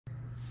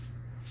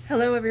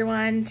Hello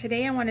everyone.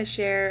 Today I want to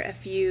share a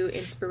few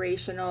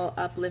inspirational,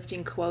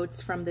 uplifting quotes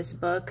from this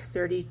book,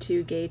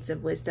 32 Gates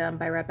of Wisdom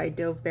by Rabbi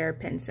Dov Ber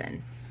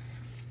Pinson.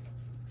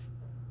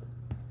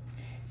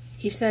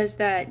 He says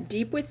that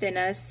deep within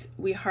us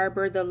we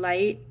harbor the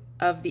light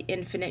of the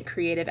infinite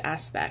creative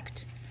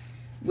aspect,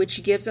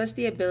 which gives us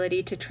the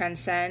ability to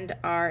transcend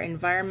our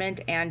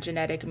environment and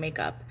genetic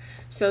makeup.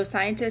 So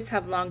scientists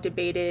have long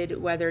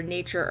debated whether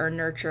nature or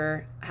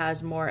nurture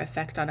has more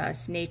effect on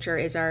us. Nature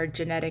is our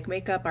genetic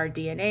makeup, our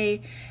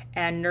DNA,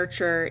 and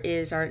nurture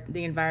is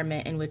the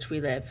environment in which we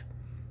live.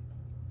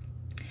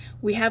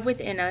 We have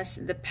within us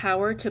the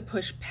power to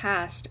push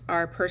past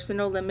our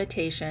personal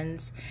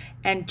limitations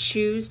and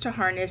choose to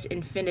harness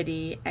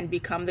infinity and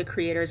become the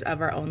creators of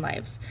our own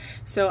lives.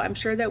 So I'm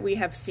sure that we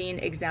have seen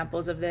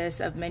examples of this,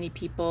 of many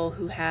people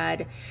who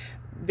had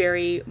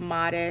very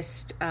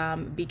modest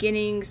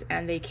beginnings,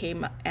 and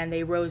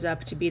they rose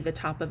up to be the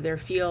top of their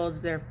field,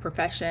 their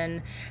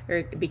profession,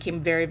 or became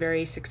very,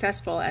 very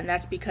successful. And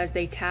that's because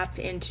they tapped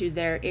into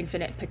their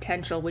infinite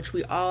potential, which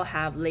we all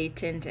have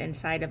latent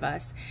inside of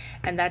us.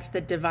 And that's the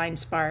divine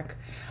spark.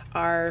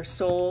 Our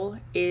soul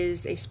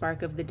is a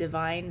spark of the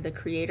divine, the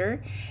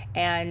creator,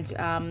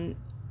 and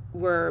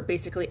we're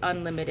basically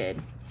unlimited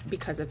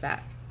because of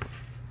that.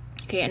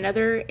 Okay,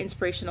 another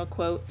inspirational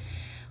quote.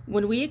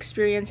 When we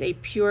experience a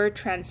pure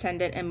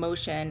transcendent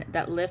emotion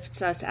that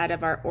lifts us out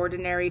of our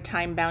ordinary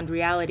time-bound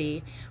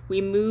reality,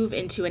 we move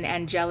into an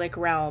angelic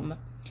realm.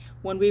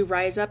 When we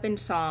rise up in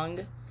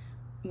song,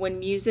 when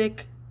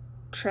music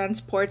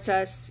transports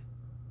us,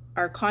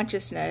 our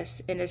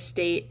consciousness, in a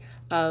state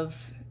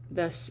of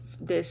this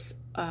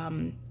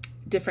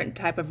different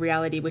type of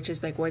reality, which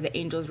is like where the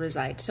angels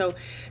reside. So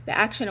the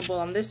actionable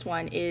on this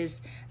one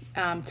is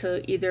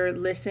to either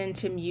listen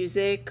to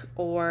music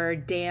or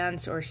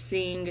dance or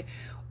sing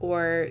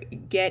or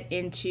get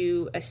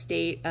into a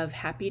state of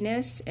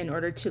happiness in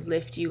order to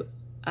lift you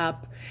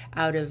up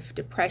out of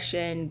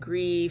depression,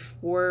 grief,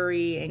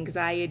 worry,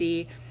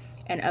 anxiety,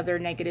 and other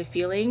negative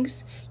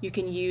feelings. You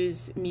can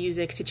use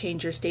music to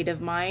change your state of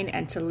mind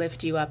and to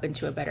lift you up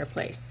into a better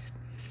place.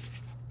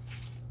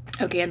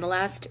 Okay, and the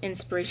last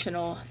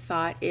inspirational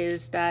thought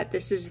is that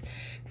this is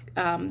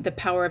the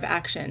power of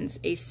actions.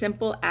 A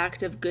simple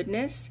act of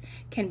goodness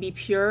can be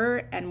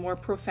pure and more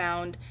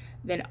profound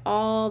than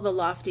all the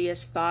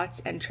loftiest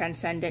thoughts and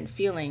transcendent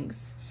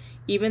feelings.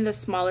 Even the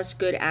smallest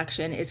good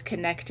action is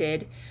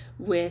connected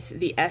with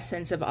the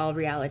essence of all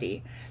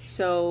reality.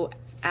 So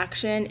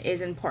action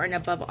is important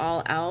above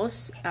all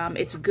else.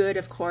 It's good,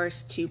 of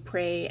course, to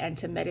pray and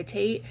to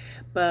meditate,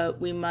 but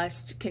we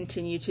must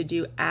continue to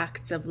do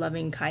acts of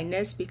loving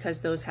kindness because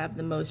those have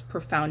the most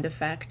profound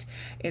effect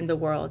in the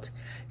world.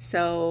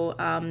 So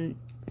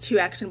 2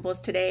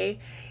 actionables today: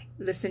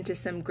 listen to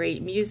some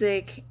great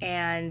music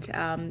and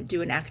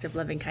do an act of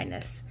loving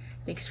kindness.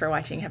 Thanks for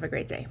watching. Have a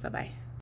great day. Bye-bye.